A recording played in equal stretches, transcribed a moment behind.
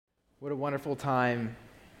What a wonderful time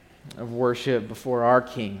of worship before our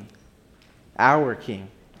King,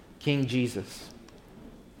 King Jesus.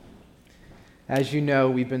 As you know,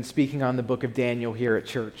 we've been speaking on the book of Daniel here at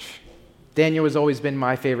church. Daniel has always been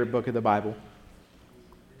my favorite book of the Bible.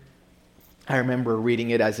 I remember reading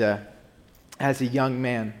it as a young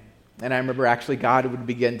man, and I remember actually God would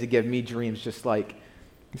begin to give me dreams just like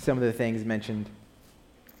some of the things mentioned.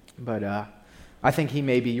 But I think he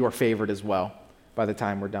may be your favorite as well by the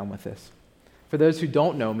time we're done with this. For those who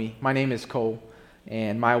don't know me, my name is Cole,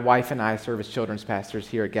 and my wife and I serve as children's pastors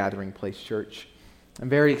here at Gathering Place Church. I'm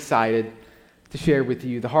very excited to share with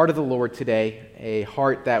you the heart of the Lord today, a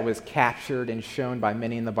heart that was captured and shown by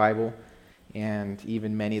many in the Bible, and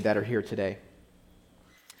even many that are here today.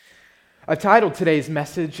 I've titled today's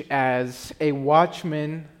message as A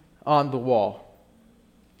Watchman on the Wall.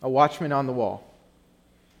 A Watchman on the Wall.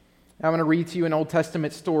 I want to read to you an Old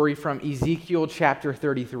Testament story from Ezekiel chapter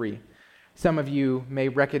 33. Some of you may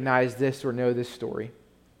recognize this or know this story.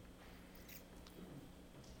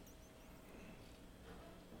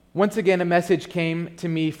 Once again, a message came to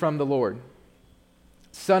me from the Lord.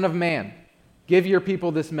 Son of man, give your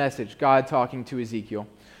people this message, God talking to Ezekiel.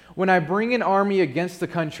 When I bring an army against the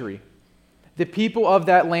country, the people of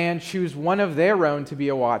that land choose one of their own to be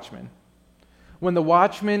a watchman. When the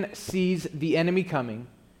watchman sees the enemy coming,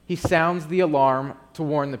 he sounds the alarm to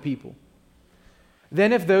warn the people.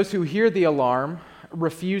 Then if those who hear the alarm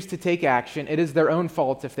refuse to take action, it is their own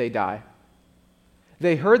fault if they die.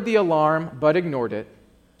 They heard the alarm but ignored it,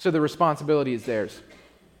 so the responsibility is theirs.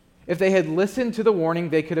 If they had listened to the warning,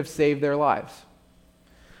 they could have saved their lives.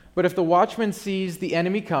 But if the watchman sees the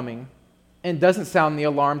enemy coming and doesn't sound the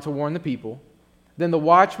alarm to warn the people, then the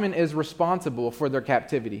watchman is responsible for their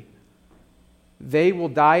captivity. They will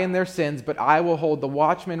die in their sins, but I will hold the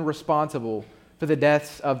watchman responsible for the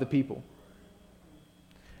deaths of the people.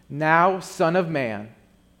 Now, Son of Man,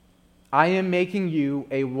 I am making you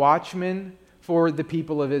a watchman for the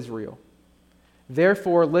people of Israel.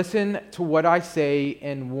 Therefore, listen to what I say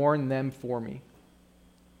and warn them for me.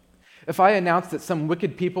 If I announce that some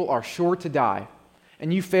wicked people are sure to die,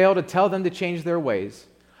 and you fail to tell them to change their ways,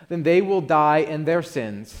 then they will die in their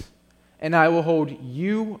sins, and I will hold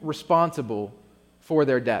you responsible for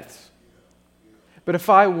their deaths. But if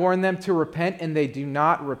I warn them to repent and they do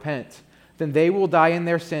not repent, then they will die in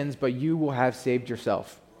their sins, but you will have saved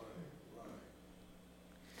yourself.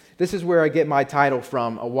 This is where I get my title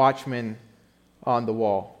from, A Watchman on the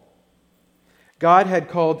Wall. God had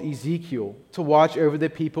called Ezekiel to watch over the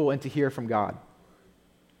people and to hear from God.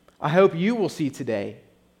 I hope you will see today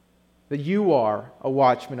that you are a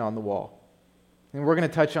watchman on the wall. And we're going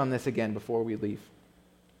to touch on this again before we leave.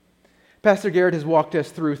 Pastor Garrett has walked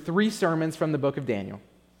us through 3 sermons from the book of Daniel.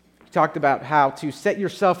 He talked about how to set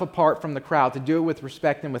yourself apart from the crowd, to do it with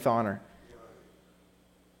respect and with honor.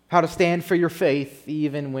 How to stand for your faith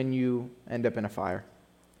even when you end up in a fire.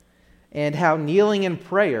 And how kneeling in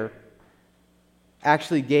prayer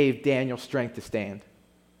actually gave Daniel strength to stand.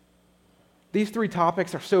 These 3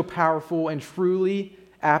 topics are so powerful and truly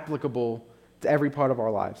applicable to every part of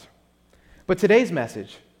our lives. But today's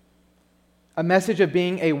message, a message of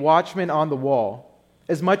being a watchman on the wall,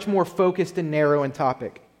 is much more focused and narrow in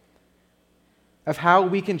topic of how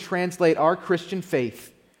we can translate our Christian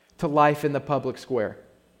faith to life in the public square.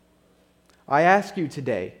 I ask you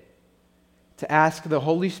today to ask the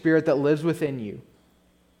Holy Spirit that lives within you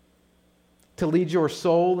to lead your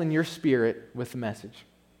soul and your spirit with the message.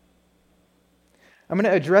 I'm going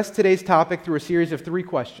to address today's topic through a series of 3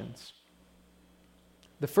 questions.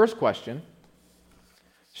 The first question: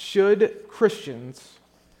 should Christians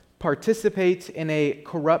participate in a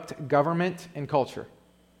corrupt government and culture?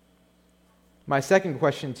 My second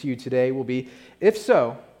question to you today will be, if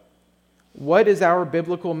so, what is our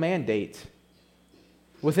biblical mandate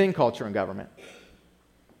within culture and government?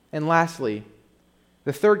 And lastly,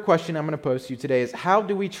 the third question I'm going to pose to you today is, how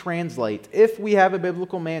do we translate, if we have a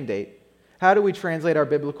biblical mandate, how do we translate our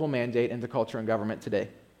biblical mandate into culture and government today?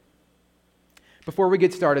 Before we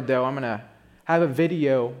get started, though, I'm going to have a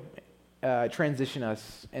video transition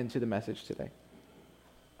us into the message today.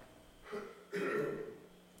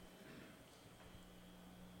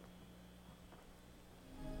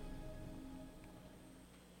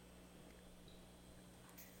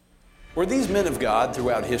 Were these men of God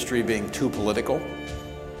throughout history being too political?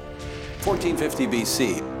 1450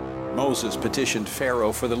 BC, Moses petitioned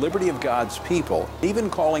Pharaoh for the liberty of God's people, even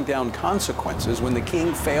calling down consequences when the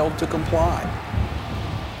king failed to comply.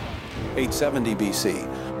 870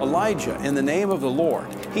 BC, Elijah, in the name of the Lord,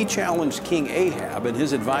 he challenged King Ahab and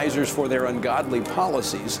his advisors for their ungodly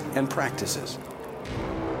policies and practices.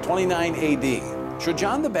 29 AD, Should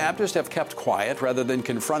John the Baptist have kept quiet rather than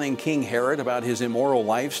confronting King Herod about his immoral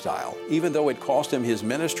lifestyle, even though it cost him his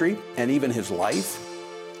ministry and even his life?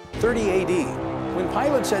 30 AD, when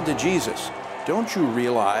Pilate said to Jesus, "Don't you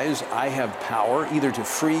realize I have power either to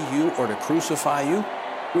free you or to crucify you?"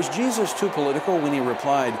 Was Jesus too political when he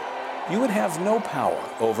replied, "You would have no power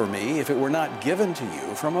over me if it were not given to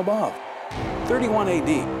you from above"? 31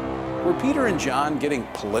 AD, were Peter and John getting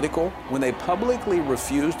political when they publicly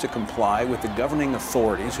refused to comply with the governing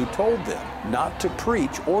authorities who told them not to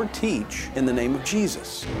preach or teach in the name of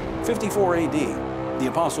Jesus? 54 AD, the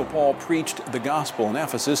Apostle Paul preached the gospel in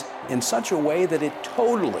Ephesus in such a way that it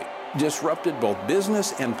totally disrupted both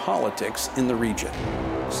business and politics in the region.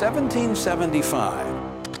 1775,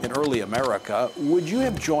 in early America, would you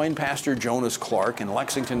have joined Pastor Jonas Clark in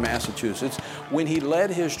Lexington, Massachusetts, when he led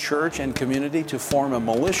his church and community to form a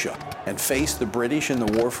militia and face the British in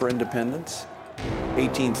the War for Independence?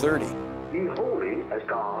 1830. Be holy as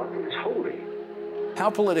God is holy. How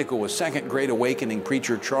political was Second Great Awakening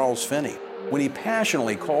preacher Charles Finney when he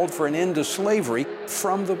passionately called for an end to slavery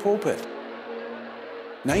from the pulpit?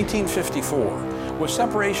 1954, was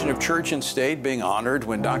separation of church and state being honored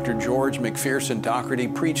when Dr. George McPherson Doherty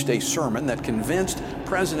preached a sermon that convinced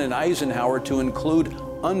President Eisenhower to include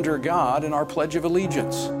 "under God" in our Pledge of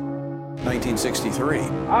Allegiance? 1963.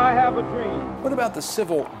 I have a dream. What about the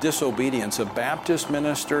civil disobedience of Baptist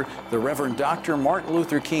minister, the Reverend Dr. Martin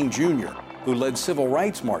Luther King Jr., who led civil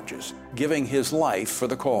rights marches, giving his life for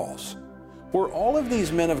the cause? Were all of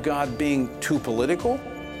these men of God being too political,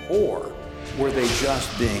 or were they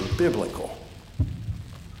just being biblical?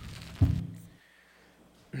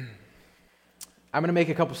 I'm going to make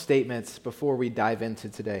a couple statements before we dive into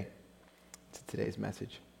today's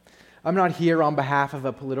message. I'm not here on behalf of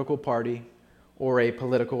a political party or a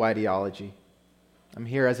political ideology. I'm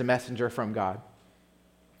here as a messenger from God.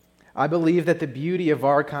 I believe that the beauty of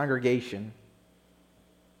our congregation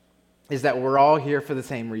is that we're all here for the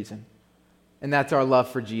same reason, and that's our love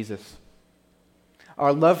for Jesus.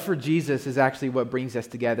 Our love for Jesus is actually what brings us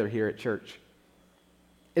together here at church.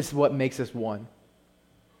 It's what makes us one.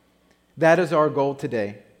 That is our goal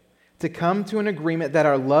today, to come to an agreement that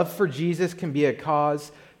our love for Jesus can be a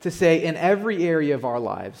cause to say in every area of our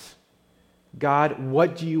lives, "God,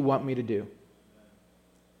 what do you want me to do?"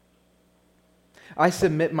 I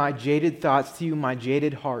submit my jaded thoughts to you, my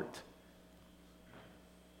jaded heart.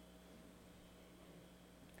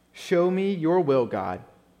 Show me your will, God,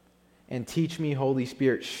 and teach me, Holy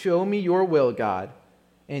Spirit. Show me your will, God,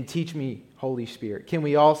 and teach me, Holy Spirit. Can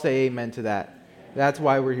we all say amen to that? That's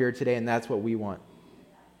why we're here today, and that's what we want.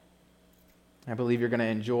 I believe you're going to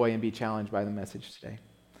enjoy and be challenged by the message today.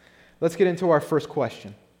 Let's get into our first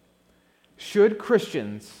question. Should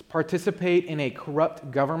Christians participate in a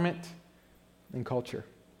corrupt government and culture?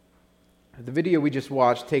 The video we just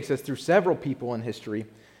watched takes us through several people in history,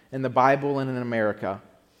 in the Bible and in America.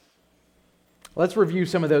 Let's review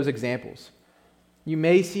some of those examples. You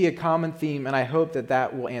may see a common theme, and I hope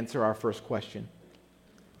that will answer our first question.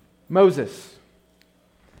 Moses.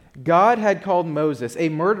 God had called Moses, a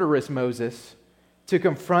murderous Moses, to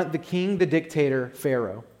confront the king, the dictator,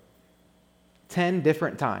 Pharaoh, 10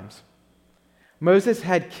 different times. Moses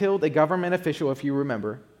had killed a government official, if you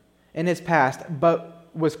remember, in his past, but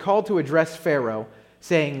was called to address Pharaoh,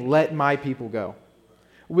 saying, "Let my people go."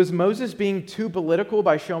 Was Moses being too political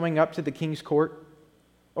by showing up to the king's court?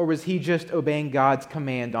 Or was he just obeying God's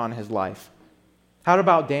command on his life? How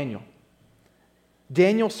about Daniel?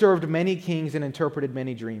 Daniel served many kings and interpreted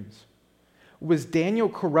many dreams. Was Daniel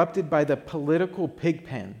corrupted by the political pig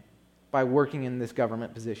pen by working in this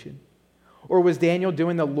government position? Or was Daniel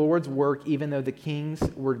doing the Lord's work even though the kings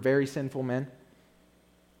were very sinful men?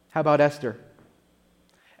 How about Esther?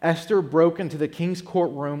 Esther broke into the king's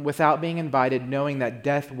courtroom without being invited, knowing that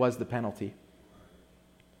death was the penalty.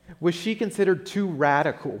 Was she considered too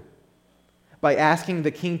radical by asking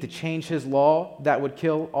the king to change his law that would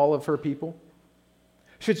kill all of her people?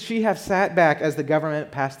 Should she have sat back as the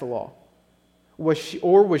government passed the law? Was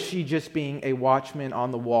she just being a watchman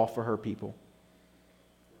on the wall for her people?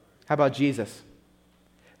 How about Jesus?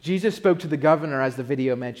 Jesus spoke to the governor, as the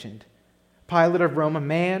video mentioned. Pilate of Rome, a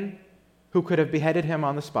man who could have beheaded him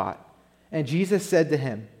on the spot. And Jesus said to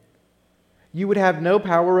him, "You would have no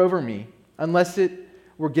power over me unless it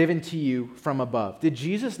were given to you from above." Did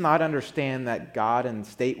Jesus not understand that God and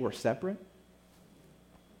state were separate?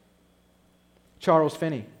 Charles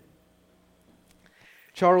Finney.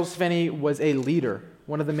 Charles Finney was a leader,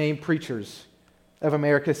 one of the main preachers of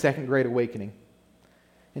America's Second Great Awakening.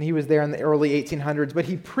 And he was there in the early 1800s, but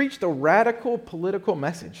he preached a radical political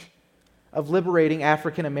message of liberating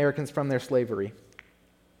African Americans from their slavery.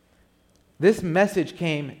 This message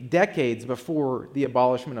came decades before the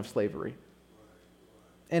abolishment of slavery.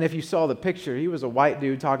 And if you saw the picture, he was a white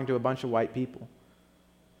dude talking to a bunch of white people.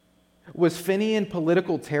 Was Finney in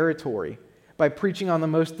political territory by preaching on the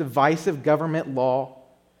most divisive government law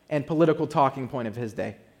and political talking point of his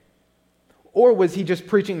day? Or was he just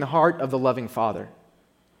preaching the heart of the loving Father?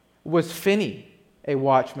 Was Finney a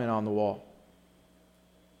watchman on the wall?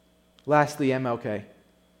 Lastly, MLK.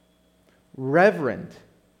 Reverend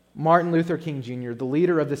Martin Luther King Jr., the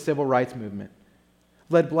leader of the civil rights movement,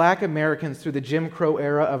 led black Americans through the Jim Crow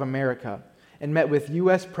era of America and met with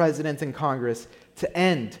U.S. presidents and Congress to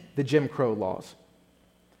end the Jim Crow laws.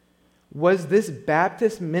 Was this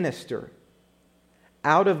Baptist minister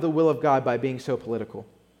out of the will of God by being so political?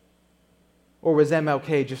 Or was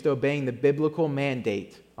MLK just obeying the biblical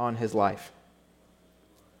mandate on his life?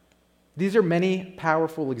 These are many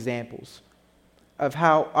powerful examples of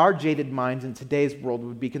how our jaded minds in today's world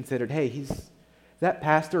would be considered, hey, that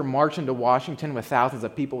pastor marching to Washington with thousands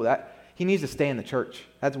of people, he needs to stay in the church.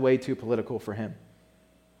 That's way too political for him.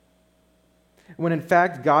 When in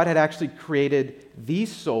fact, God had actually created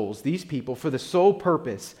these souls, these people, for the sole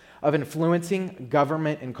purpose of influencing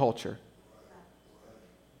government and culture.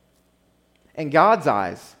 In God's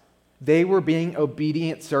eyes, they were being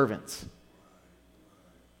obedient servants,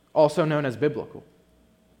 also known as biblical.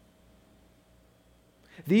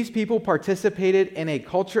 These people participated in a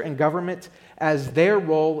culture and government as their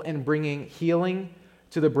role in bringing healing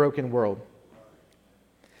to the broken world.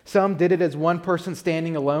 Some did it as one person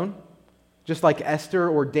standing alone, just like Esther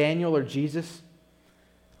or Daniel or Jesus,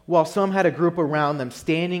 while some had a group around them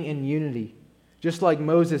standing in unity, just like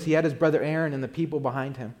Moses, he had his brother Aaron and the people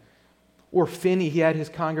behind him. Or Finney, he had his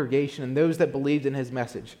congregation and those that believed in his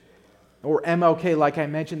message. Or MLK, like I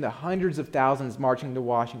mentioned, the hundreds of thousands marching to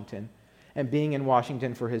Washington and being in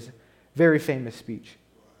Washington for his very famous speech.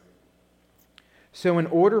 So in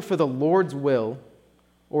order for the Lord's will,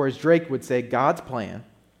 or as Drake would say, God's plan,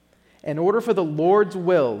 in order for the Lord's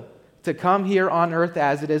will to come here on earth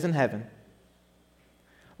as it is in heaven,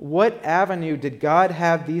 what avenue did God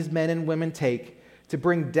have these men and women take to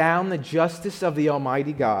bring down the justice of the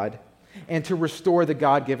Almighty God and to restore the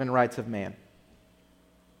God-given rights of man?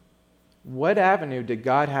 What avenue did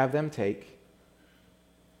God have them take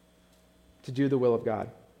to do the will of God?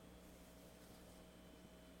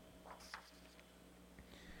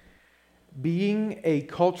 Being a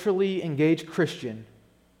culturally engaged Christian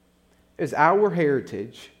is our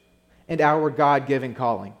heritage and our God-given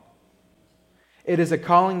calling. It is a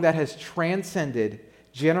calling that has transcended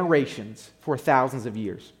generations for thousands of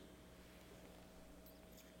years.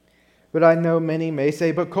 But I know many may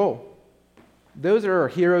say, but Cole, those are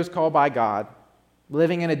heroes called by God,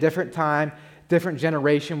 living in a different time, different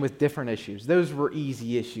generation with different issues. Those were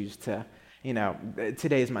easy issues to,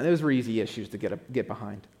 today's mind. Those were easy issues to get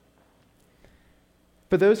behind.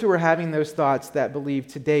 For those who are having those thoughts that believe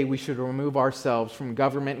today we should remove ourselves from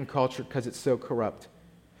government and culture because it's so corrupt,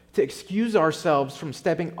 to excuse ourselves from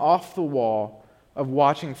stepping off the wall of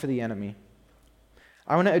watching for the enemy,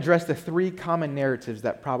 I want to address the three common narratives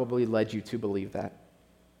that probably led you to believe that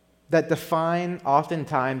define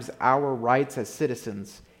oftentimes our rights as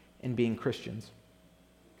citizens in being Christians.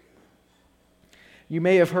 You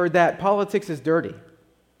may have heard that politics is dirty.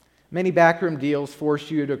 Many backroom deals force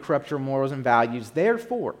you to corrupt your morals and values.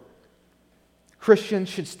 Therefore, Christians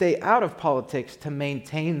should stay out of politics to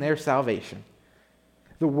maintain their salvation.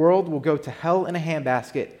 The world will go to hell in a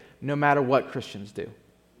handbasket no matter what Christians do.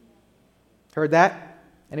 Heard that?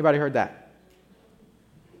 Anybody heard that?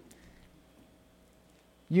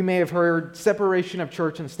 You may have heard separation of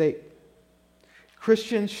church and state.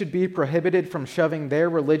 Christians should be prohibited from shoving their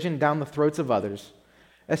religion down the throats of others,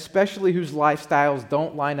 especially whose lifestyles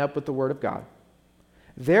don't line up with the Word of God.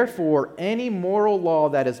 Therefore, any moral law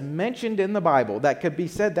that is mentioned in the Bible that could be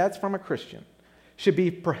said that's from a Christian should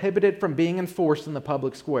be prohibited from being enforced in the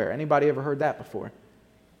public square. Anybody ever heard that before?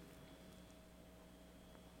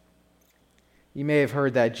 You may have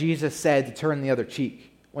heard that Jesus said to turn the other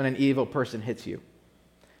cheek when an evil person hits you.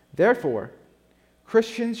 Therefore,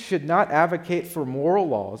 Christians should not advocate for moral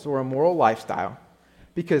laws or a moral lifestyle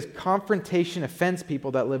because confrontation offends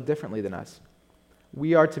people that live differently than us.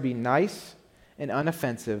 We are to be nice and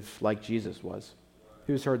unoffensive like Jesus was.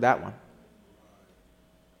 Who's heard that one?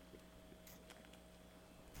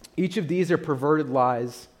 Each of these are perverted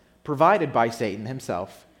lies provided by Satan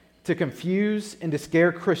himself to confuse and to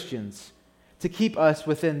scare Christians to keep us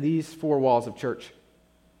within these four walls of church.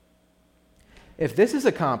 If this is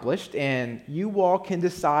accomplished, and you all can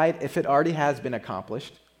decide if it already has been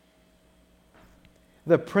accomplished,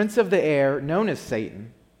 the prince of the air, known as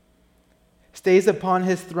Satan, stays upon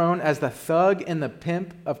his throne as the thug and the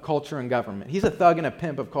pimp of culture and government. He's a thug and a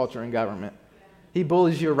pimp of culture and government. He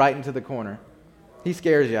bullies you right into the corner. He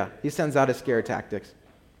scares you. He sends out his scare tactics.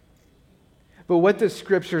 But what does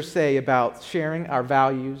Scripture say about sharing our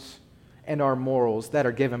values and our morals that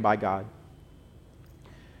are given by God?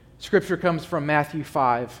 Scripture comes from Matthew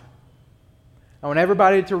 5. I want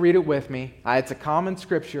everybody to read it with me. It's a common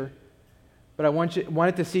scripture, but I want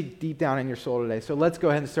it to sink deep down in your soul today. So let's go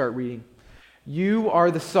ahead and start reading. You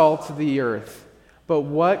are the salt of the earth, but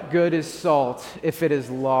what good is salt if it has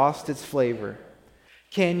lost its flavor?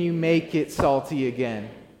 Can you make it salty again?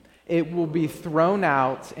 It will be thrown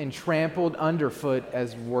out and trampled underfoot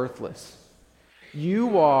as worthless.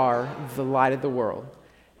 You are the light of the world.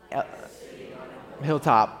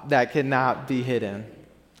 Hilltop that cannot be hidden.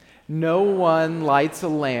 No one lights a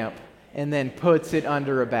lamp and then puts it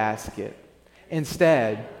under a basket.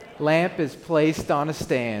 Instead, lamp is placed on a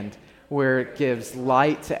stand where it gives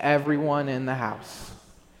light to everyone in the house.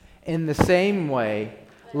 In the same way,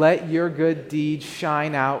 let your good deeds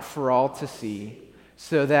shine out for all to see,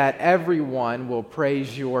 so that everyone will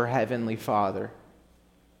praise your heavenly Father.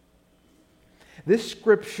 This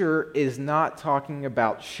scripture is not talking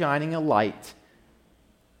about shining a light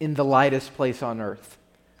in the lightest place on earth.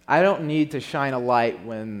 I don't need to shine a light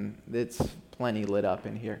when it's plenty lit up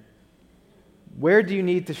in here. Where do you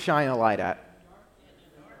need to shine a light at?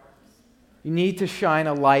 You need to shine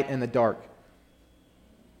a light in the dark.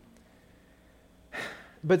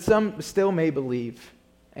 But some still may believe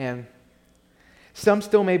that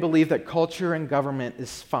culture and government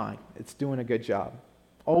is fine. It's doing a good job.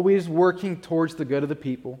 Always working towards the good of the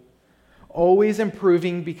people. Always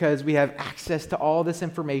improving because we have access to all this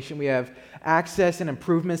information. We have access and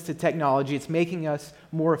improvements to technology. It's making us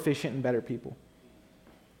more efficient and better people.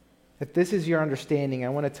 If this is your understanding, I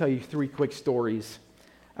want to tell you 3 quick stories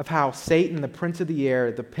of how Satan, the prince of the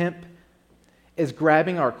air, the pimp, is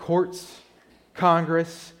grabbing our courts,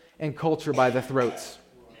 Congress, and culture by the throats.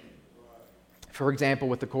 For example,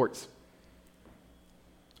 with the courts.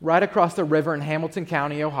 Right across the river in Hamilton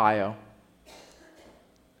County, Ohio,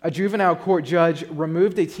 a juvenile court judge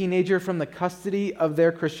removed a teenager from the custody of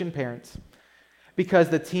their Christian parents because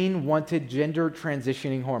the teen wanted gender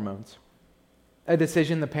transitioning hormones, a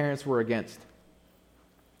decision the parents were against.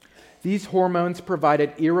 These hormones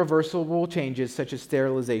provided irreversible changes such as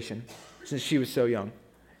sterilization since she was so young.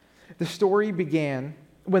 The story began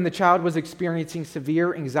when the child was experiencing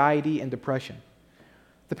severe anxiety and depression.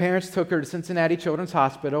 The parents took her to Cincinnati Children's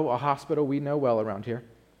Hospital, a hospital we know well around here,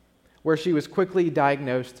 where she was quickly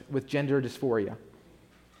diagnosed with gender dysphoria.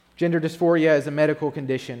 Gender dysphoria is a medical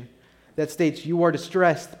condition that states you are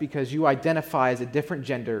distressed because you identify as a different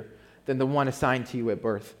gender than the one assigned to you at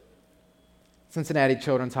birth. Cincinnati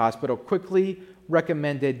Children's Hospital quickly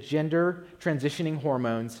recommended gender transitioning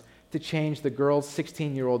hormones to change the girl's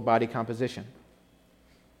 16-year-old body composition.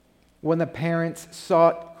 When the parents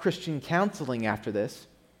sought Christian counseling after this,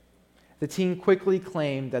 the teen quickly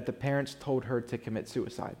claimed that the parents told her to commit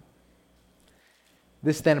suicide.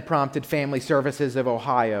 This then prompted Family Services of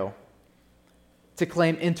Ohio to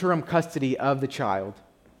claim interim custody of the child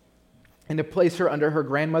and to place her under her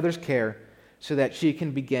grandmother's care so that she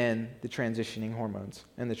can begin the transitioning hormones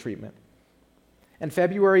and the treatment. In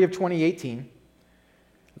February of 2018,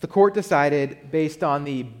 the court decided, based on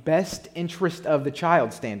the best interest of the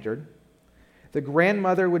child standard, the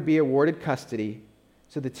grandmother would be awarded custody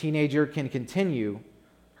so the teenager can continue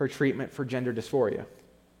her treatment for gender dysphoria.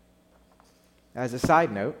 As a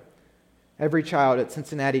side note, every child at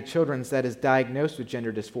Cincinnati Children's that is diagnosed with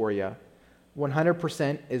gender dysphoria,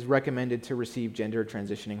 100% is recommended to receive gender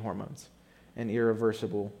transitioning hormones, and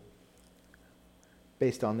irreversible,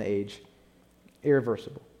 based on the age,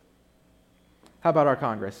 irreversible. How about our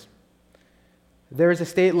Congress? There is a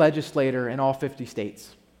state legislator in all 50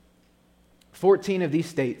 states. 14 of these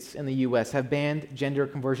states in the U.S. have banned gender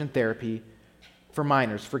conversion therapy for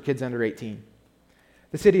minors, for kids under 18.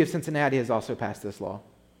 The city of Cincinnati has also passed this law.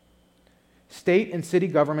 State and city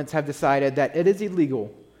governments have decided that it is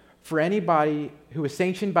illegal for anybody who is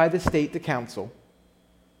sanctioned by the state, the council,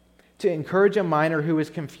 to encourage a minor who is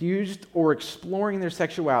confused or exploring their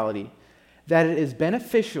sexuality that it is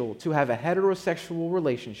beneficial to have a heterosexual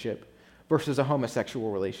relationship versus a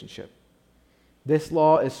homosexual relationship. This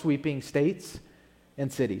law is sweeping states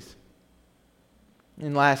and cities.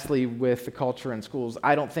 And lastly, with the culture and schools,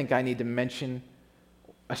 I don't think I need to mention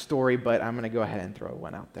a story, but I'm going to go ahead and throw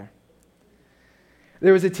one out there.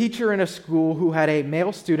 There was a teacher in a school who had a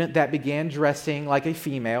male student that began dressing like a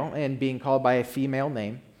female and being called by a female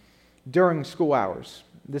name during school hours.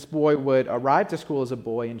 This boy would arrive to school as a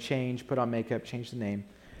boy and change, put on makeup, change the name,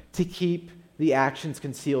 to keep the actions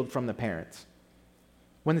concealed from the parents.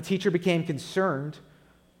 When the teacher became concerned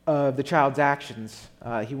of the child's actions,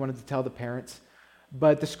 he wanted to tell the parents,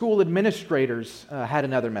 but the school administrators had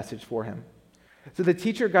another message for him. So the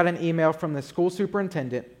teacher got an email from the school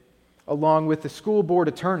superintendent along with the school board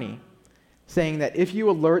attorney saying that if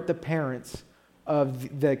you alert the parents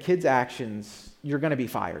of the kid's actions, you're going to be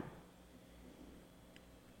fired.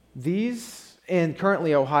 And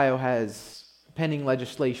currently Ohio has pending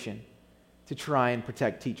legislation to try and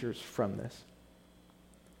protect teachers from this.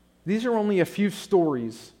 These are only a few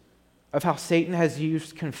stories of how Satan has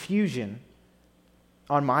used confusion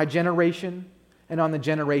on my generation and on the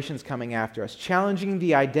generations coming after us, challenging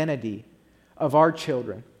the identity of our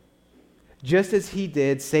children. Just as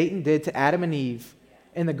Satan did to Adam and Eve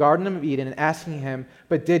in the Garden of Eden, and asking him,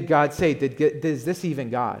 but did God say, is this even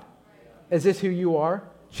God? Is this who you are?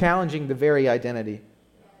 Challenging the very identity.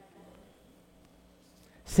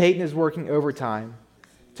 Satan is working overtime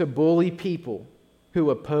to bully people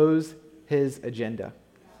who oppose his agenda.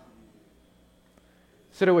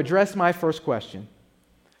 So to address my first question,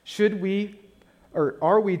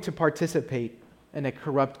 are we to participate in a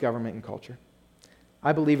corrupt government and culture?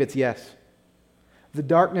 I believe it's yes. The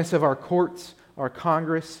darkness of our courts, our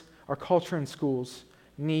Congress, our culture and schools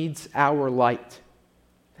needs our light.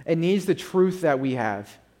 It needs the truth that we have.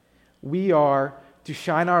 We are to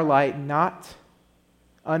shine our light not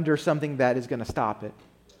under something that is going to stop it,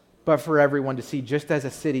 but for everyone to see, just as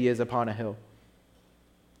a city is upon a hill.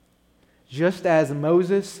 Just as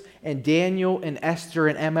Moses and Daniel and Esther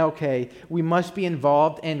and MLK, we must be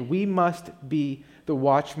involved and we must be the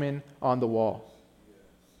watchmen on the wall.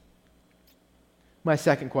 My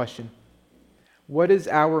second question, what is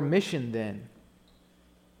our mission then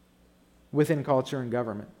within culture and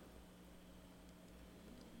government?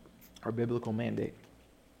 Our biblical mandate.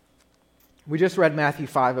 We just read Matthew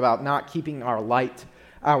 5 about not keeping our light,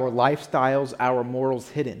 our lifestyles, our morals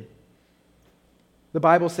hidden. The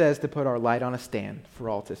Bible says to put our light on a stand for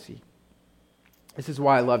all to see. This is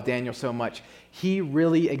why I love Daniel so much. He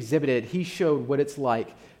showed what it's like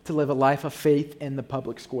to live a life of faith in the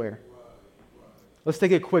public square. Let's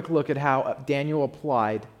take a quick look at how Daniel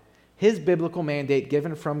applied his biblical mandate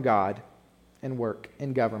given from God and work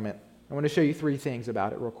in government. I want to show you 3 things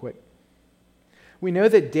about it real quick. We know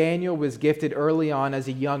that Daniel was gifted early on as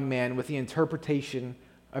a young man with the interpretation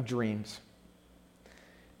of dreams.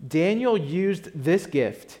 Daniel used this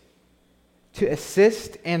gift to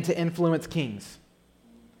assist and to influence kings,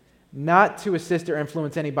 not to assist or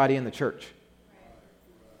influence anybody in the church.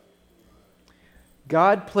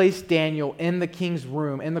 God placed Daniel in the king's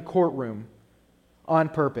room, in the courtroom, on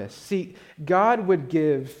purpose. See, God would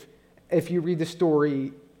give, if you read the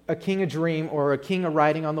story, a king a dream or a king a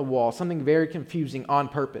writing on the wall, something very confusing, on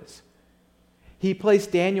purpose. He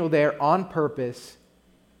placed Daniel there on purpose,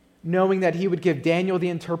 knowing that he would give Daniel the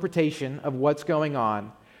interpretation of what's going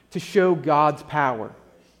on to show God's power.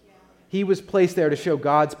 He was placed there to show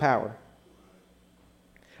God's power.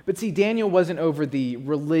 But see, Daniel wasn't over the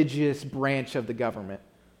religious branch of the government.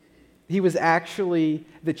 He was actually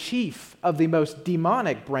the chief of the most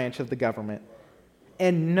demonic branch of the government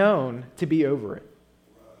and known to be over it.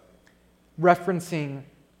 Referencing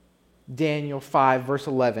Daniel 5, verse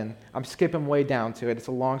 11. I'm skipping way down to it. It's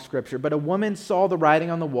a long scripture. But a woman saw the writing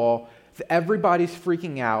on the wall. Everybody's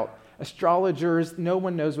freaking out. Astrologers, no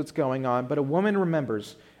one knows what's going on. But a woman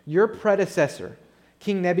remembers, your predecessor,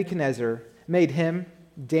 King Nebuchadnezzar, made him,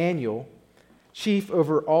 Daniel, chief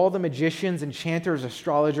over all the magicians, enchanters,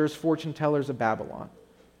 astrologers, fortune tellers of Babylon.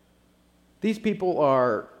 These people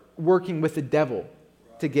are working with the devil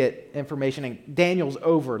to get information, and Daniel's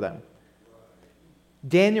over them.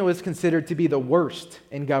 Daniel is considered to be the worst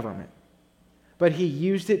in government, but he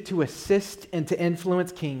used it to assist and to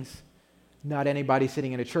influence kings, not anybody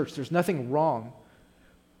sitting in a church. There's nothing wrong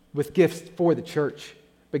with gifts for the church,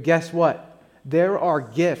 but guess what? There are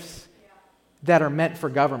gifts that are meant for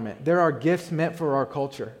government. There are gifts meant for our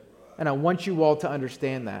culture, and I want you all to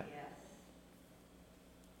understand that.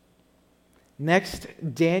 Next,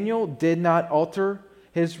 Daniel did not alter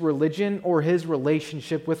his religion or his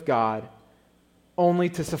relationship with God only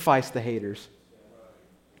to suffice the haters.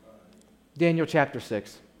 Daniel chapter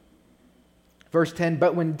 6, verse 10,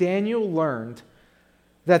 but when Daniel learned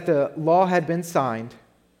that the law had been signed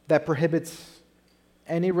that prohibits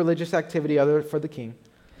any religious activity other for the king,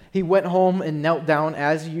 he went home and knelt down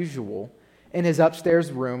as usual in his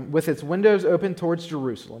upstairs room with its windows open towards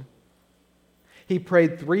Jerusalem. He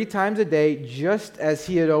prayed 3 times a day just as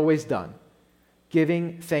he had always done,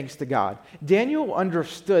 giving thanks to God. Daniel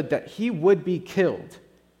understood that he would be killed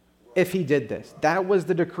if he did this. That was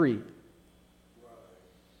the decree.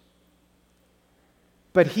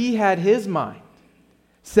 But he had his mind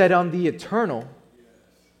set on the eternal,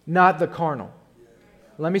 not the carnal.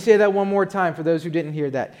 Let me say that one more time for those who didn't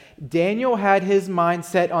hear that. Daniel had his mind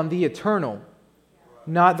set on the eternal,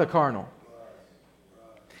 not the carnal.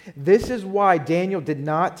 This is why Daniel did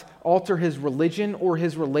not alter his religion or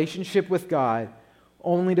his relationship with God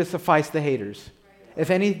only to suffice the haters. If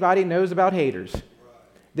anybody knows about haters,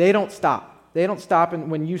 they don't stop. They don't stop,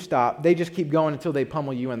 and when you stop, they just keep going until they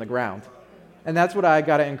pummel you in the ground. And that's what I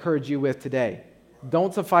got to encourage you with today.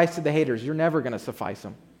 Don't suffice to the haters. You're never going to suffice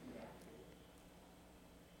them.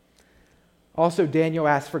 Also, Daniel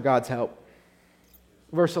asked for God's help.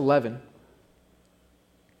 Verse 11.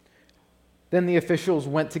 Then the officials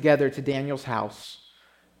went together to Daniel's house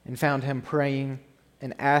and found him praying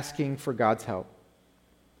and asking for God's help.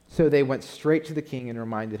 So they went straight to the king and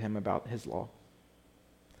reminded him about his law.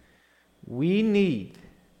 We need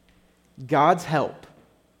God's help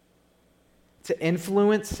to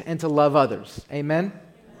influence and to love others. Amen?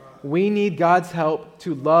 We need God's help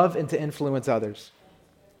to love and to influence others.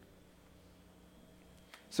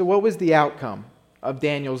 So what was the outcome of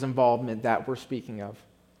Daniel's involvement that we're speaking of?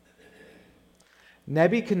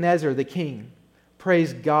 Nebuchadnezzar, the king,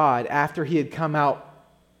 praised God after he had come out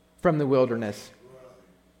from the wilderness.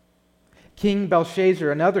 King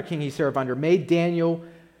Belshazzar, another king he served under, made Daniel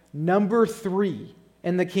number 3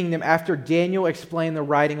 in the kingdom after Daniel explained the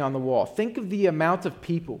writing on the wall. Think of the amount of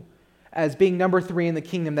people as being number 3 in the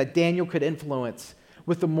kingdom that Daniel could influence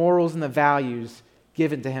with the morals and the values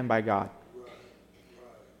given to him by God.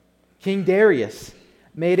 King Darius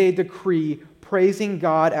made a decree praising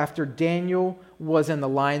God after Daniel was in the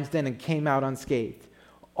lion's den and came out unscathed.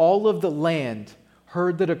 All of the land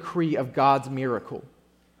heard the decree of God's miracle,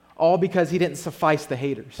 all because he didn't suffice the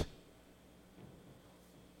haters.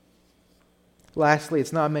 Lastly,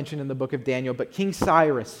 it's not mentioned in the book of Daniel, but King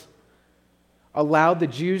Cyrus allowed the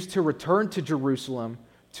Jews to return to Jerusalem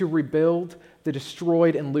to rebuild the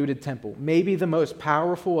destroyed and looted temple, maybe the most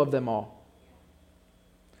powerful of them all.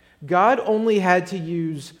 God only had to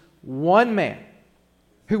use one man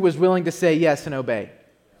who was willing to say yes and obey.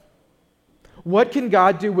 What can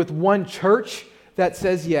God do with one church that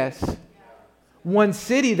says yes, one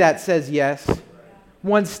city that says yes,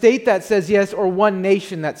 one state that says yes, or one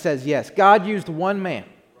nation that says yes? God used one man.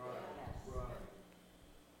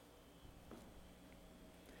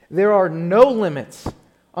 There are no limits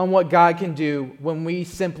on what God can do when we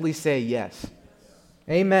simply say yes.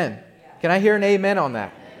 Amen. Can I hear an amen on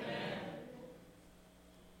that?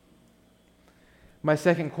 My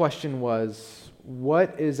second question was,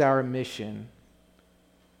 what is our mission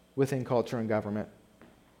within culture and government?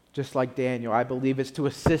 Just like Daniel, I believe it's to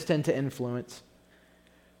assist and to influence,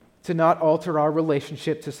 to not alter our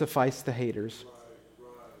relationship to suffice the haters.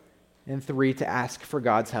 And 3, to ask for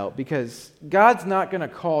God's help, because God's not going to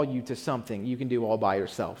call you to something you can do all by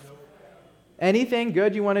yourself. Anything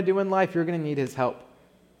good you want to do in life, you're going to need His help.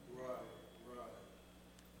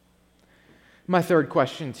 My third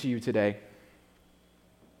question to you today: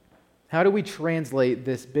 how do we translate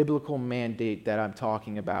this biblical mandate that I'm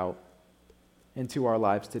talking about into our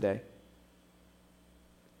lives today?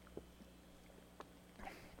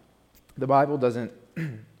 The Bible doesn't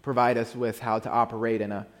provide us with how to operate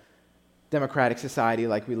in a democratic society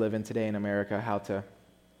like we live in today in America, how to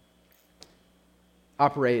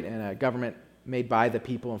operate in a government made by the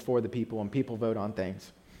people and for the people, and people vote on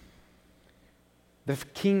things. The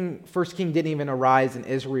first king didn't even arise in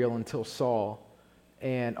Israel until Saul.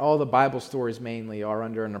 And all the Bible stories mainly are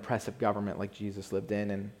under an oppressive government like Jesus lived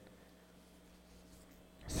in. And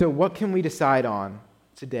so what can we decide on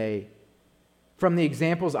today from the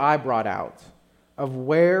examples I brought out of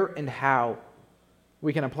where and how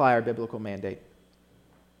we can apply our biblical mandate?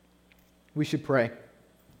 We should pray.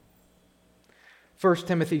 1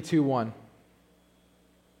 Timothy 2:1.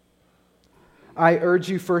 I urge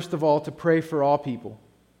you first of all to pray for all people.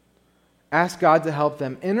 Ask God to help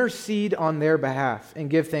them, intercede on their behalf, and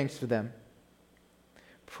give thanks for them.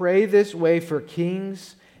 Pray this way for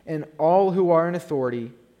kings and all who are in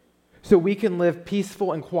authority, so we can live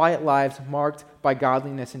peaceful and quiet lives marked by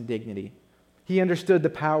godliness and dignity. He understood the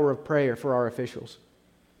power of prayer for our officials.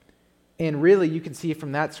 And really, you can see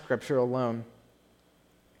from that scripture alone,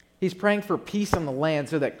 he's praying for peace on the land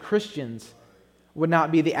so that Christians would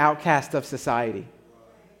not be the outcast of society.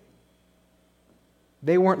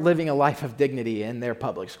 They weren't living a life of dignity in their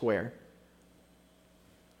public square.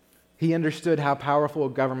 He understood how powerful a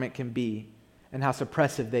government can be and how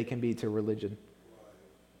suppressive they can be to religion.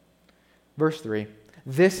 Verse 3,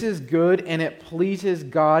 this is good and it pleases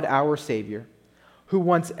God our Savior, who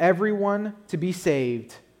wants everyone to be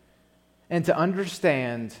saved and to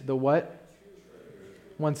understand the what?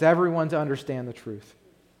 wants everyone to understand the truth.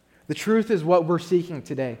 The truth is what we're seeking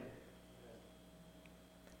today.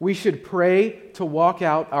 We should pray to walk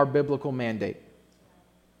out our biblical mandate.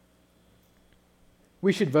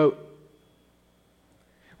 We should vote.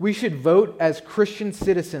 We should vote as Christian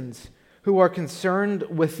citizens who are concerned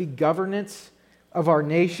with the governance of our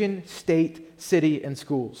nation, state, city, and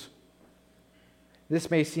schools. This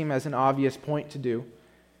may seem as an obvious point to do,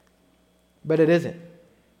 but it isn't,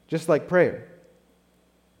 just like prayer.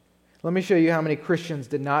 Let me show you how many Christians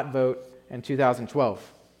did not vote in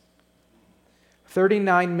 2012.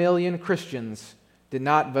 39 million Christians did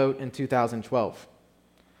not vote in 2012.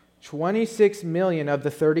 26 million of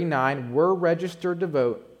the 39 were registered to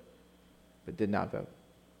vote, but did not vote.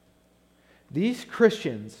 These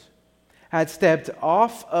Christians had stepped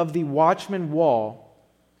off of the watchman wall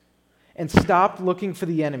and stopped looking for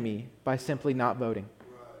the enemy by simply not voting.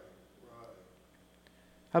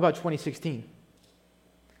 How about 2016?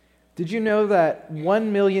 Did you know that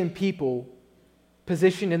 1 million people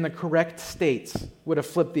positioned in the correct states would have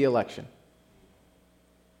flipped the election?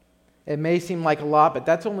 It may seem like a lot, but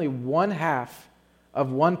that's only 1/2 of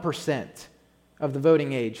 1% of the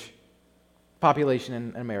voting age population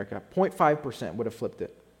in America. 0.5% would have flipped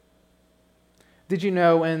it. Did you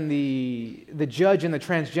know in the judge in the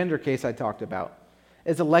transgender case I talked about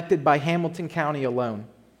is elected by Hamilton County alone?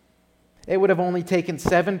 It would have only taken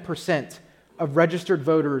 7% of registered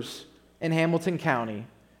voters in Hamilton County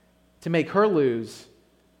to make her lose.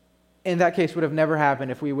 And that case would have never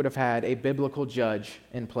happened if we would have had a biblical judge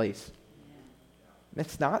in place.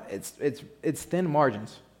 It's not. It's thin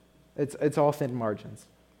margins. It's all thin margins.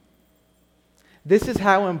 This is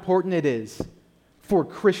how important it is for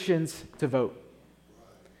Christians to vote.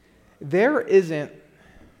 There isn't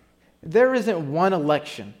one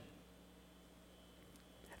election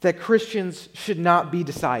that Christians should not be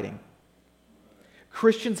deciding.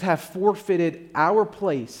 Christians have forfeited our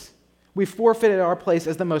place. We forfeited our place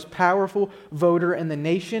as the most powerful voter in the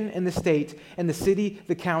nation, in the state, in the city,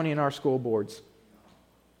 the county, and our school boards.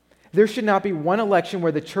 There should not be one election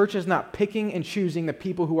where the church is not picking and choosing the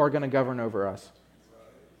people who are going to govern over us.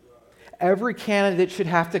 Every candidate should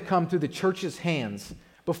have to come through the church's hands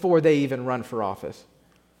before they even run for office,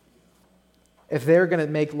 if they're going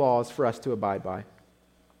to make laws for us to abide by.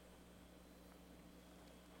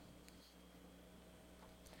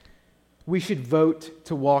 We should vote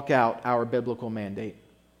to walk out our biblical mandate.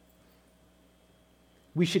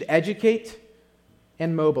 We should educate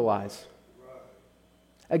and mobilize.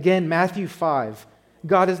 Again, Matthew 5,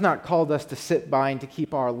 God has not called us to sit by and to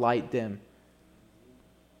keep our light dim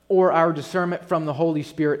or our discernment from the Holy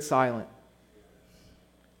Spirit silent.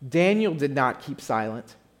 Daniel did not keep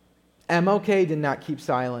silent. MLK did not keep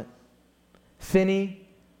silent. Finney,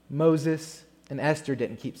 Moses, and Esther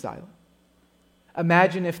didn't keep silent.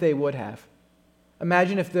 Imagine if they would have.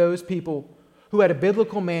 Imagine if those people who had a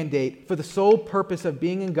biblical mandate for the sole purpose of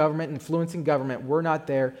being in government, influencing government, were not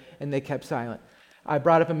there and they kept silent. I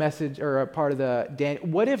brought up a message or a part of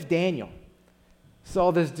what if Daniel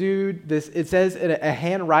saw this dude, it says a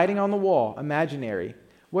hand writing on the wall, imaginary.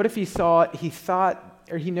 What if he saw it, he thought,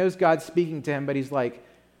 or he knows God's speaking to him, but he's like,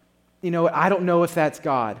 you know what, I don't know if that's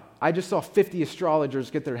God. I just saw 50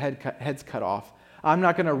 astrologers get their heads cut off. I'm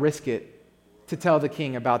not going to risk it to tell the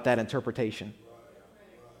king about that interpretation.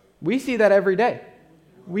 We see that every day.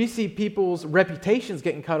 We see people's reputations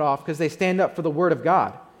getting cut off because they stand up for the word of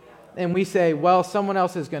God. And we say, well, someone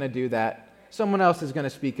else is going to do that. Someone else is going to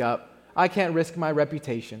speak up. I can't risk my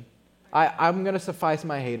reputation. I'm going to suffice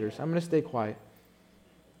my haters. I'm going to stay quiet.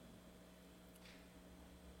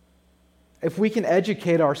 If we can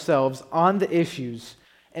educate ourselves on the issues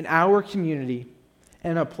in our community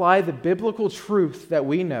and apply the biblical truth that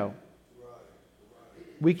we know,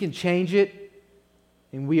 we can change it,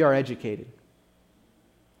 and we are educated.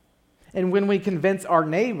 And when we convince our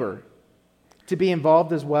neighbor to be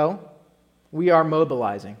involved as well, we are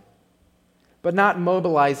mobilizing. But not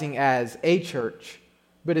mobilizing as a church,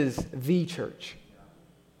 but as the church.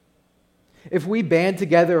 If we band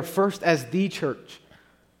together first as the church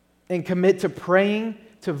and commit to praying,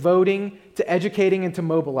 to voting, to educating, and to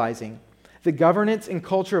mobilizing, the governance and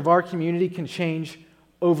culture of our community can change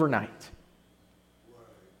overnight.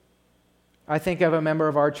 I think of a member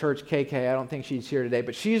of our church, KK. I don't think she's here today,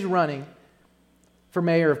 but she's running for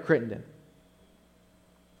mayor of Crittenden.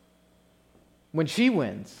 When she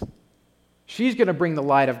wins, she's going to bring the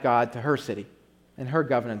light of God to her city and her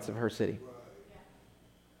governance of her city.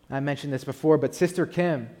 I mentioned this before, but Sister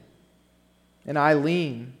Kim and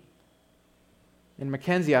Eileen and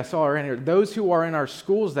Mackenzie, I saw her in here. Those who are in our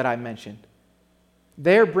schools that I mentioned,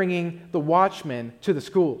 they're bringing the watchmen to the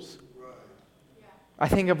schools. I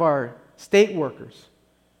think of our state workers.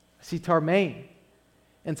 I see Tarmaine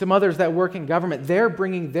and some others that work in government. They're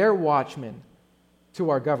bringing their watchmen to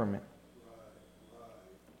our government.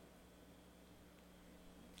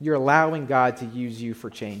 You're allowing God to use you for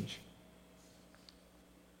change.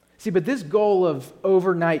 See, but this goal of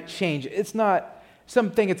overnight change, it's not, some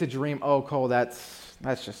think it's a dream. Oh, Cole, that's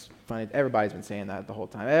just funny. Everybody's been saying that the whole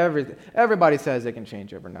time. Everybody says they can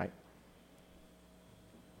change overnight.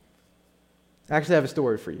 I actually have a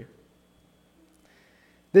story for you.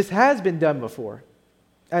 This has been done before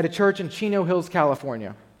at a church in Chino Hills,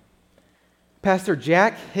 California. Pastor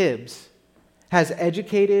Jack Hibbs has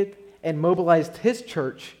educated and mobilized his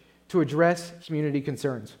church to address community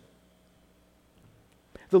concerns.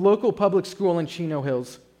 The local public school in Chino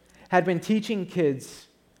Hills had been teaching kids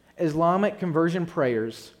Islamic conversion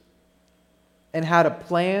prayers and how to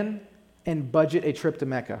plan and budget a trip to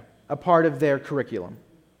Mecca, a part of their curriculum.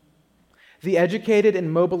 The educated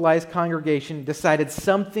and mobilized congregation decided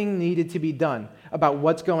something needed to be done about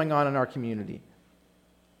what's going on in our community.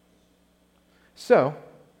 So,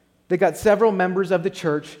 they got several members of the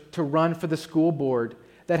church to run for the school board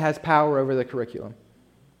that has power over the curriculum.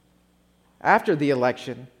 After the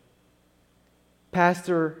election,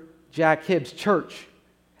 Pastor Jack Hibbs' church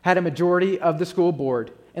had a majority of the school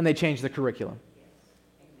board, and they changed the curriculum.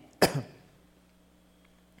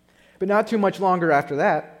 But not too much longer after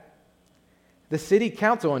that, the city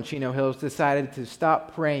council in Chino Hills decided to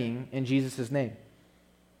stop praying in Jesus' name.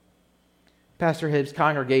 Pastor Hibbs'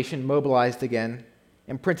 congregation mobilized again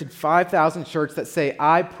and printed 5,000 shirts that say,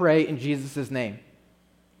 "I pray in Jesus' name."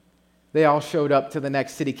 They all showed up to the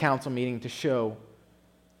next city council meeting to show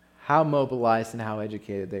how mobilized and how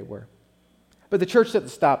educated they were. But the church didn't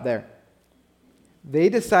stop there. They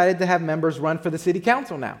decided to have members run for the city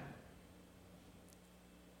council now.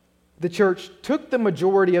 The church took the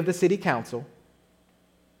majority of the city council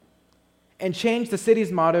and changed the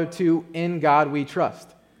city's motto to "In God We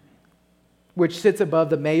Trust," which sits above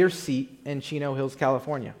the mayor's seat in Chino Hills,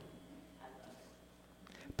 California.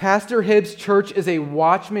 Pastor Hibbs' church is a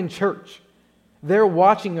watchman church. They're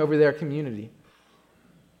watching over their community.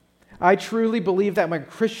 I truly believe that when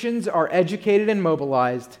Christians are educated and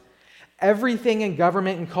mobilized, everything in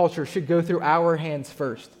government and culture should go through our hands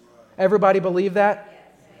first. Everybody believe that?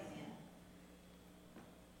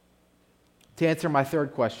 To answer my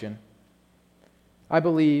third question, I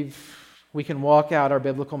believe we can walk out our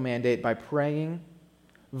biblical mandate by praying,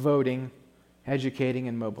 voting, educating,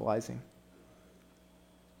 and mobilizing.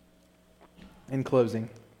 In closing,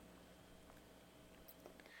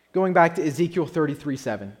 going back to Ezekiel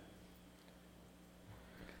 33:7.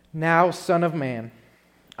 "Now, Son of man,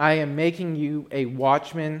 I am making you a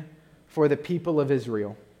watchman for the people of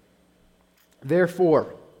Israel.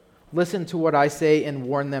 Therefore, listen to what I say and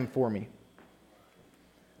warn them for me."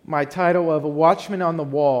 My title of a watchman on the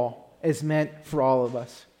wall is meant for all of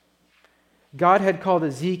us. God had called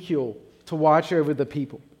Ezekiel to watch over the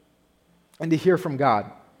people and to hear from God.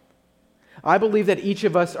 I believe that each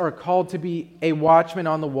of us are called to be a watchman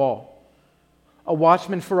on the wall, a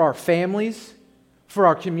watchman for our families, for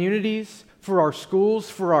our communities, for our schools,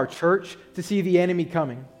 for our church, to see the enemy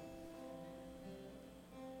coming.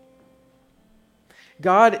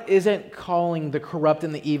 God isn't calling the corrupt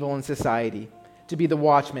and the evil in society to be the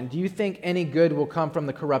watchman. Do you think any good will come from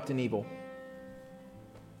the corrupt and evil?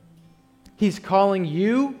 He's calling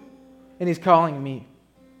you, and He's calling me.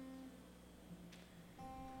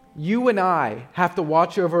 You and I have to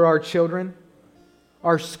watch over our children,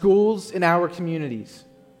 our schools, and our communities.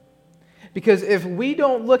 Because if we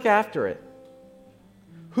don't look after it,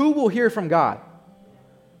 who will hear from God?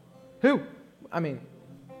 Who?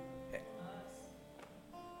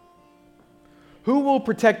 Who will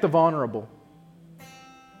protect the vulnerable?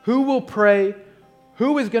 Who will pray?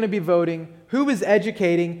 Who is going to be voting? Who is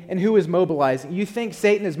educating? And who is mobilizing? You think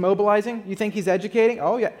Satan is mobilizing? You think he's educating?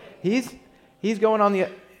 Oh yeah, he's going on the...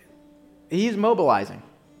 He's mobilizing.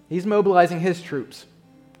 He's mobilizing his troops.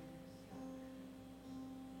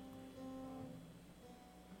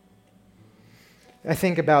 I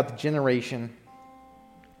think about the generation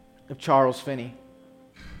of Charles Finney.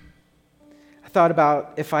 I thought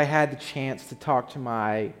about if I had the chance to talk to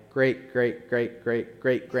my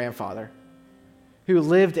great-great-great-great-great-grandfather who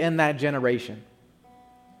lived in that generation.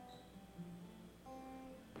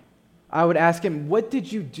 I would ask him, what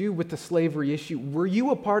did you do with the slavery issue? Were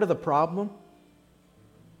you a part of the problem?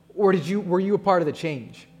 Or were you a part of the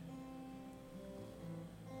change?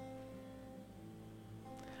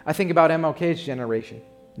 I think about MLK's generation,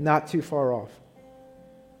 not too far off.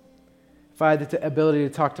 If I had the ability to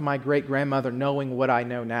talk to my great-grandmother knowing what I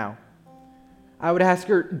know now, I would ask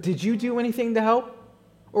her, did you do anything to help?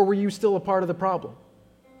 Or were you still a part of the problem?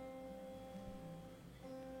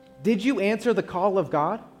 Did you answer the call of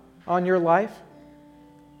God on your life?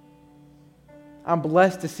 I'm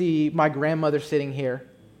blessed to see my grandmother sitting here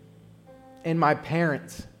and my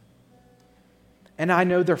parents. And I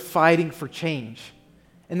know they're fighting for change.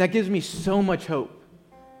 And that gives me so much hope.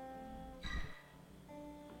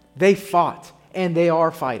 They fought and they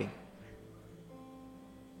are fighting.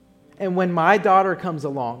 And when my daughter comes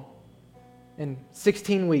along in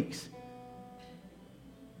 16 weeks,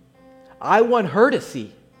 I want her to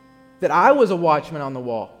see that I was a watchman on the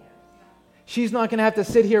wall. She's not going to have to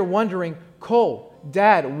sit here wondering, Cole,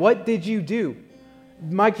 Dad, what did you do?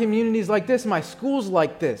 My community's like this, my school's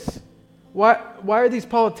like this. Why are these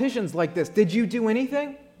politicians like this? Did you do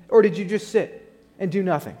anything? Or did you just sit and do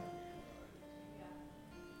nothing?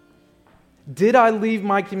 Did I leave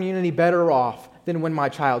my community better off than when my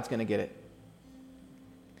child's going to get it?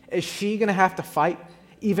 Is she going to have to fight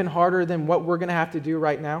even harder than what we're going to have to do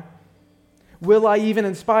right now? Will I even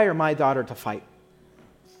inspire my daughter to fight?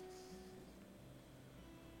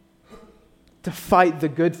 To fight the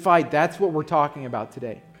good fight. That's what we're talking about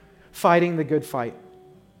today. Fighting the good fight.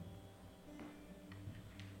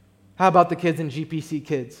 How about the kids in GPC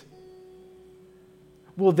Kids?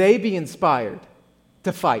 Will they be inspired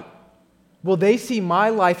to fight? Will they see my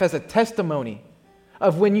life as a testimony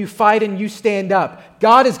of when you fight and you stand up,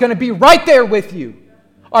 God is going to be right there with you?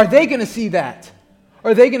 Are they going to see that?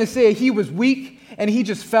 Are they going to say he was weak and he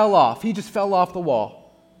just fell off? He just fell off the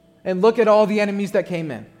wall. And look at all the enemies that came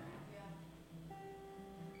in.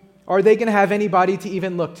 Are they going to have anybody to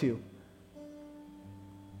even look to?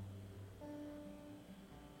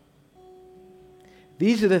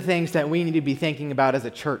 These are the things that we need to be thinking about as a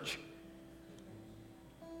church.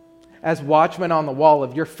 As watchmen on the wall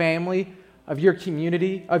of your family, of your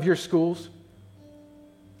community, of your schools.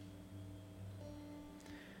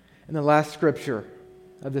 And the last scripture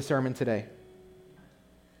of the sermon today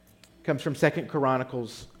comes from 2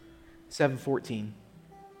 Chronicles 7:14.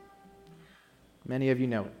 Many of you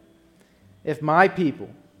know it. If my people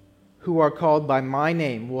who are called by my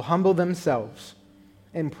name will humble themselves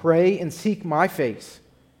and pray and seek my face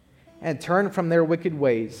and turn from their wicked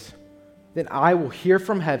ways, then I will hear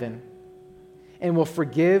from heaven and will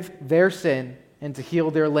forgive their sin and to heal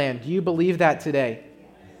their land. Do you believe that today?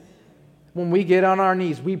 When we get on our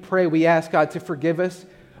knees, we pray, we ask God to forgive us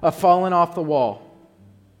of falling off the wall.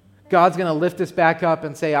 God's going to lift us back up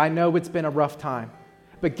and say, I know it's been a rough time,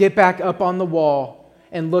 but get back up on the wall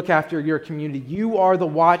and look after your community. You are the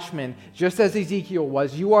watchman, just as Ezekiel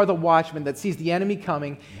was. You are the watchman that sees the enemy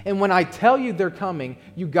coming, and when I tell you they're coming,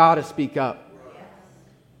 you got to speak up.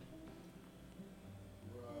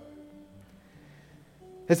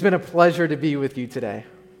 It's been a pleasure to be with you today,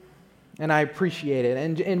 and I appreciate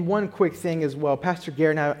it. And one quick thing as well, Pastor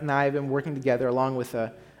Garrett and I have been working together along with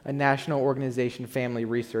a national organization, Family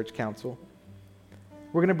Research Council.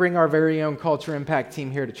 We're going to bring our very own Culture Impact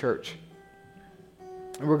team here to church.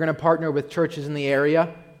 And we're going to partner with churches in the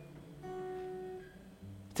area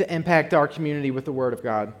to impact our community with the Word of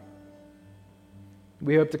God.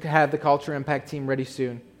 We hope to have the Culture Impact team ready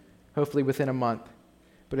soon, hopefully within a month.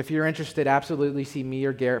 But if you're interested, absolutely see me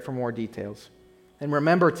or Garrett for more details. And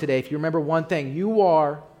remember today, if you remember one thing, you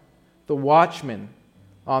are the watchman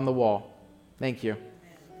on the wall. Thank you.